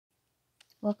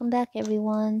Welcome back,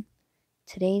 everyone.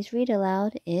 Today's read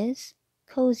aloud is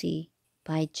Cozy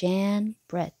by Jan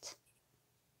Brett.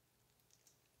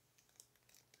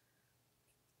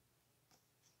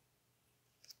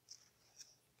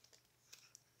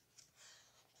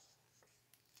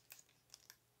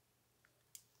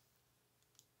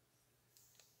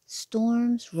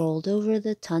 Storms rolled over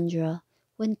the tundra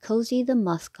when Cozy the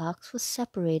muskox was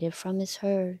separated from his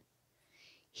herd.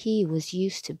 He was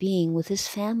used to being with his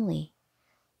family.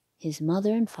 His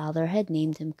mother and father had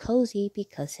named him Cozy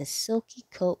because his silky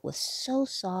coat was so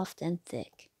soft and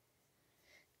thick.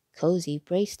 Cozy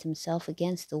braced himself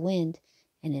against the wind,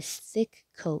 and his thick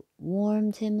coat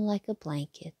warmed him like a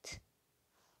blanket.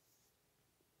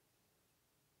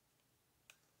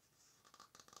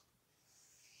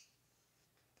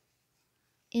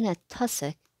 In a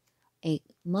tussock, a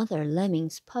mother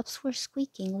lemming's pups were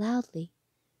squeaking loudly.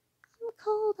 I'm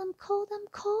cold, I'm cold, I'm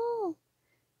cold.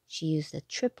 She used a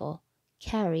triple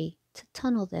carry to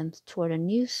tunnel them toward a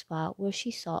new spot where she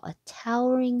saw a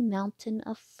towering mountain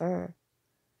of fur.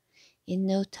 In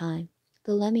no time,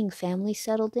 the lemming family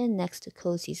settled in next to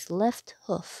Cozy's left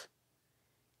hoof.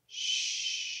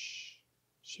 Shh,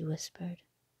 she whispered.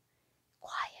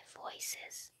 Quiet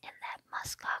voices, and that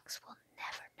muskox will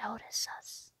never notice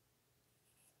us.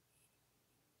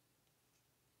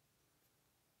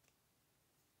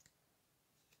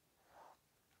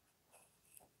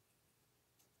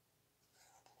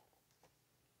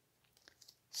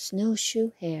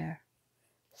 Snowshoe Hare,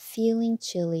 feeling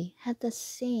chilly, had the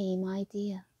same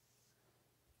idea.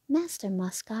 Master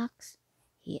Muskox,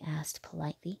 he asked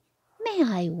politely, may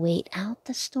I wait out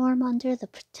the storm under the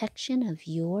protection of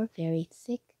your very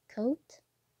thick coat?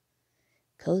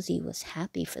 Cozy was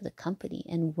happy for the company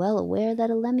and well aware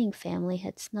that a lemming family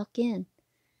had snuck in.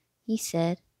 He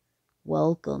said,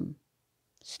 Welcome,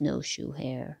 Snowshoe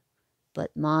Hare,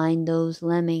 but mind those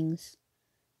lemmings.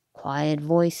 Quiet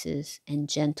voices and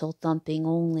gentle thumping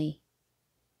only.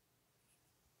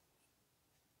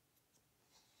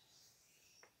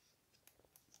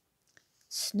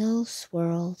 Snow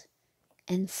swirled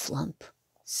and flump.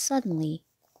 Suddenly,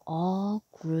 all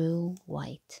grew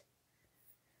white.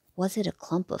 Was it a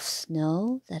clump of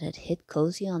snow that had hit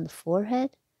Cozy on the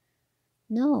forehead?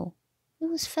 No, it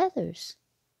was feathers.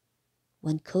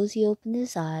 When Cozy opened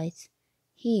his eyes,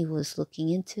 he was looking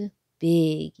into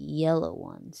big yellow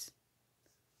ones.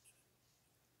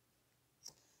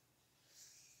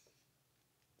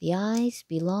 The eyes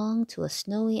belonged to a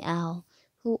snowy owl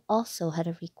who also had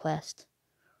a request.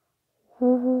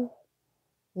 Oh,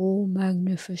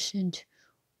 magnificent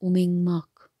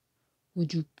Umingmak,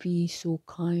 would you be so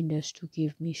kind as to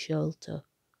give me shelter?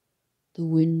 The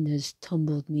wind has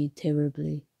tumbled me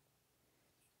terribly.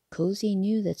 Cozy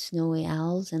knew that snowy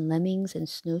owls and lemmings and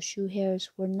snowshoe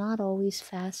hares were not always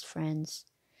fast friends,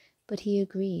 but he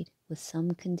agreed with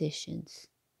some conditions.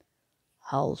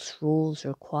 House rules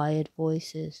are quiet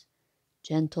voices,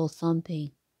 gentle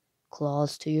thumping,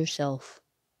 claws to yourself.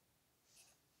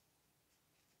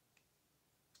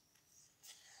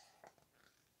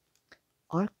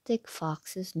 Arctic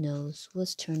Fox's nose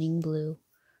was turning blue.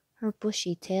 Her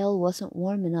bushy tail wasn't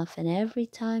warm enough, and every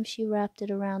time she wrapped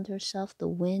it around herself, the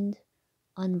wind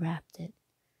unwrapped it.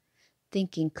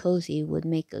 Thinking Cozy would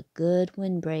make a good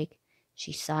windbreak,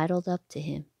 she sidled up to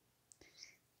him.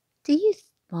 Do you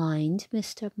mind,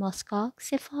 Mr.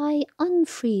 Muskox, if I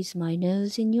unfreeze my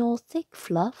nose in your thick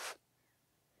fluff?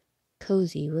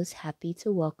 Cozy was happy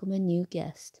to welcome a new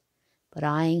guest, but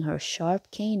eyeing her sharp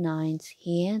canines,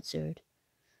 he answered,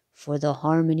 For the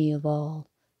harmony of all,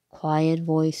 quiet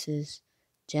voices,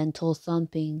 gentle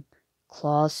thumping,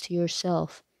 claws to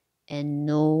yourself, and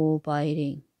no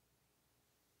biting.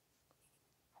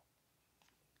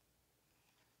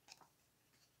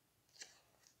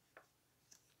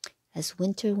 As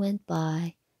winter went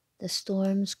by, the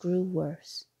storms grew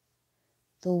worse.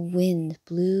 The wind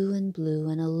blew and blew,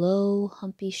 and a low,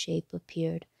 humpy shape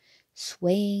appeared,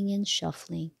 swaying and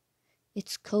shuffling.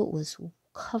 Its coat was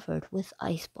covered with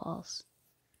ice balls.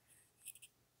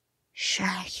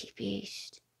 Sharky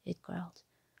beast, it growled.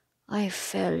 I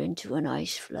fell into an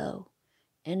ice floe,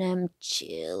 and am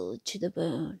chilled to the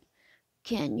bone.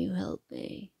 Can you help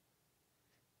me?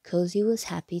 Cozy was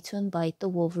happy to invite the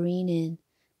wolverine in,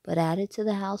 but added to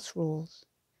the house rules.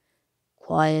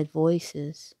 Quiet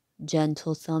voices,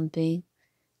 gentle thumping,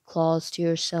 claws to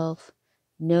yourself,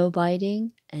 no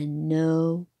biting, and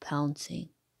no pouncing.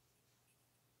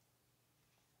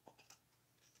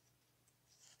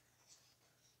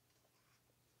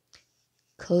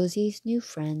 Cozy's new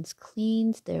friends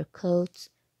cleaned their coats,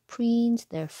 preened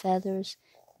their feathers,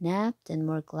 napped, and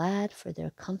were glad for their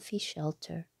comfy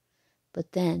shelter.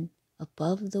 But then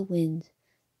Above the wind,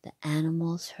 the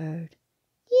animals heard,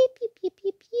 "Yip, yip, yip,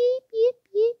 yip, yip, yip,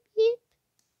 yip, yip."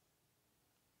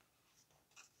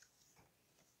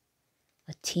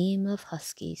 A team of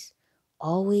huskies,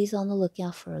 always on the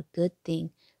lookout for a good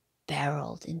thing,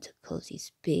 barreled into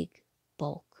Cozy's big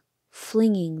bulk,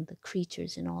 flinging the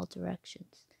creatures in all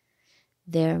directions.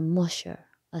 Their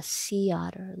musher, a sea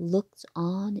otter, looked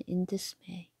on in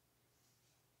dismay.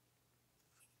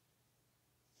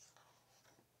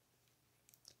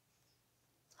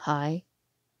 "Hi,"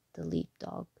 the lead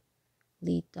dog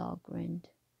grinned.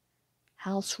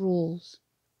 "House rules,"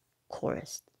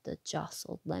 chorused the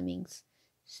jostled lemmings.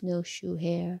 Snowshoe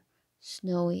hare,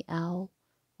 snowy owl,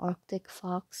 Arctic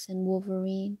fox, and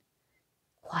wolverine.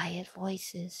 Quiet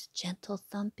voices, gentle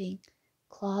thumping,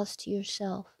 claws to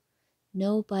yourself.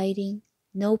 No biting,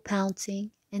 no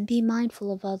pouncing, and be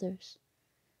mindful of others.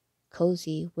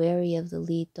 Cozy, wary of the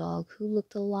lead dog, who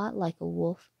looked a lot like a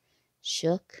wolf,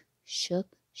 shook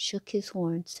his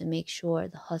horns to make sure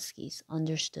the huskies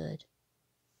understood.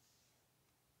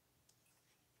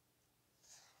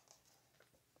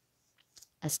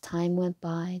 As time went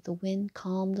by, the wind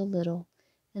calmed a little,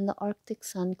 and the Arctic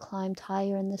sun climbed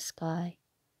higher in the sky.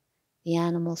 The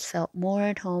animals felt more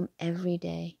at home every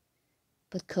day,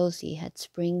 but Cozy had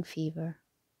spring fever.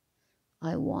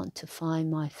 "I want to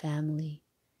find my family.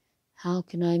 How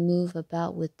can I move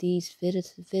about with these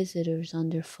visitors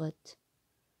underfoot?"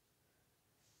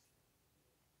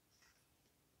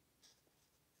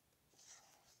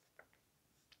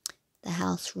 The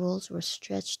house rules were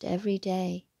stretched every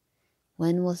day.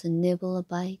 When was a nibble a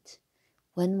bite?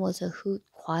 When was a hoot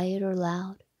quiet or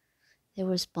loud? There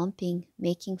was bumping,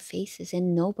 making faces,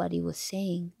 and nobody was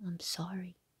saying, "I'm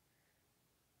sorry."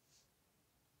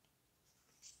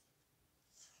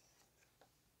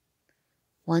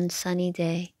 One sunny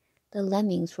day, the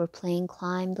lemmings were playing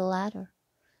climb the ladder.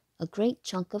 A great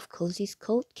chunk of Cozy's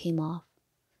coat came off.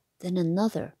 Then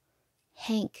another,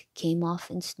 Hank, came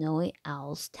off in Snowy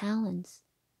Owl's talons.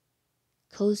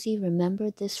 Cozy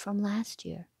remembered this from last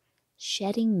year.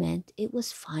 Shedding meant it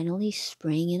was finally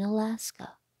spring in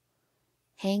Alaska.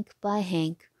 Hank by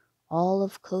Hank, all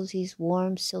of Cozy's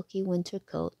warm, silky winter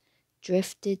coat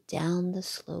drifted down the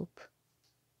slope.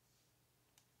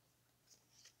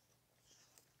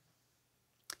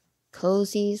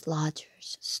 Cozy's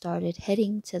lodgers started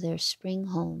heading to their spring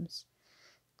homes.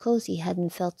 Cozy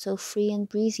hadn't felt so free and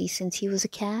breezy since he was a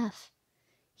calf.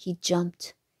 He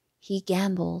jumped, he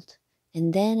gambled,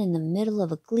 and then in the middle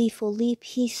of a gleeful leap,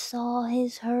 he saw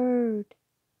his herd.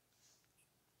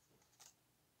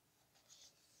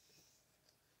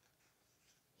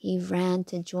 He ran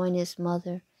to join his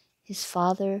mother, his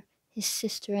father, his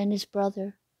sister, and his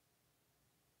brother.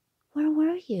 "Where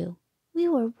were you? We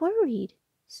were worried,"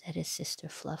 said his sister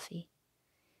Fluffy.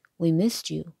 "We missed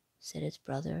you," said his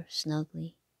brother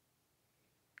Snuggly.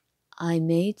 "I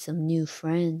made some new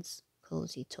friends,"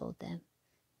 Cozy told them,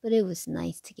 "but it was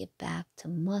nice to get back to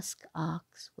musk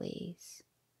ox ways."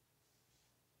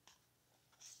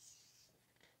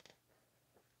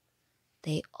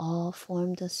 They all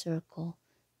formed a circle,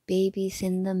 babies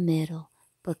in the middle,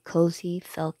 but Cozy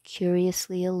felt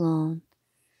curiously alone.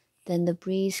 Then the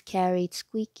breeze carried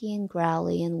squeaky and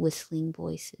growly and whistling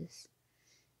voices.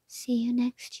 "See you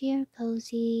next year,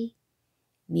 Cozy."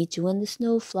 "Meet you when the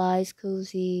snow flies,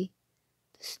 Cozy."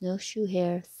 The snowshoe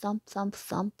hare thump, thump,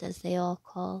 thumped as they all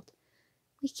called.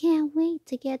 "We can't wait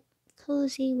to get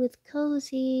cozy with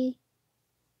Cozy."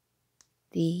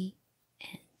 The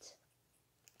end.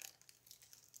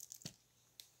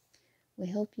 We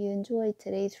hope you enjoyed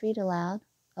today's read aloud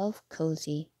of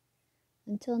Cozy.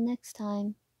 Until next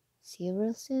time, see you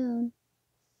real soon.